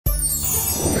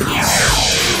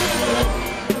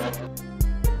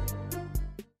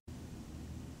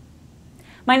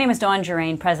My name is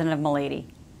Gerrain, President of Milady,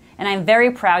 and I'm very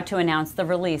proud to announce the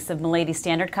release of Milady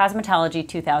Standard Cosmetology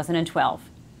 2012.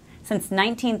 Since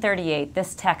 1938,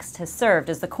 this text has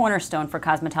served as the cornerstone for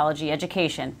cosmetology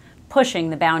education, pushing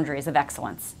the boundaries of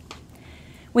excellence.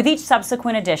 With each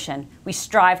subsequent edition, we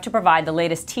strive to provide the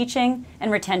latest teaching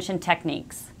and retention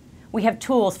techniques. We have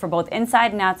tools for both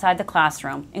inside and outside the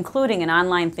classroom, including an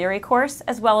online theory course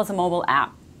as well as a mobile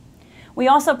app. We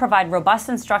also provide robust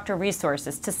instructor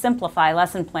resources to simplify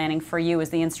lesson planning for you as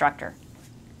the instructor.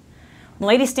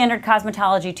 Milady Standard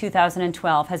Cosmetology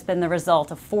 2012 has been the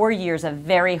result of 4 years of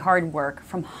very hard work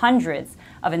from hundreds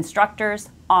of instructors,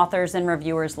 authors, and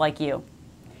reviewers like you.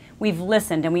 We've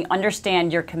listened and we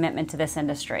understand your commitment to this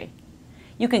industry.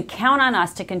 You can count on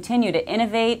us to continue to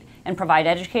innovate and provide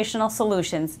educational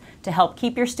solutions to help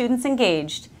keep your students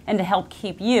engaged and to help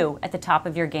keep you at the top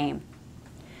of your game.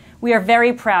 We are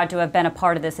very proud to have been a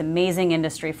part of this amazing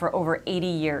industry for over 80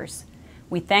 years.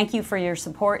 We thank you for your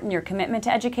support and your commitment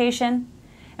to education,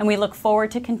 and we look forward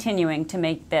to continuing to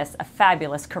make this a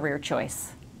fabulous career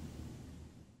choice.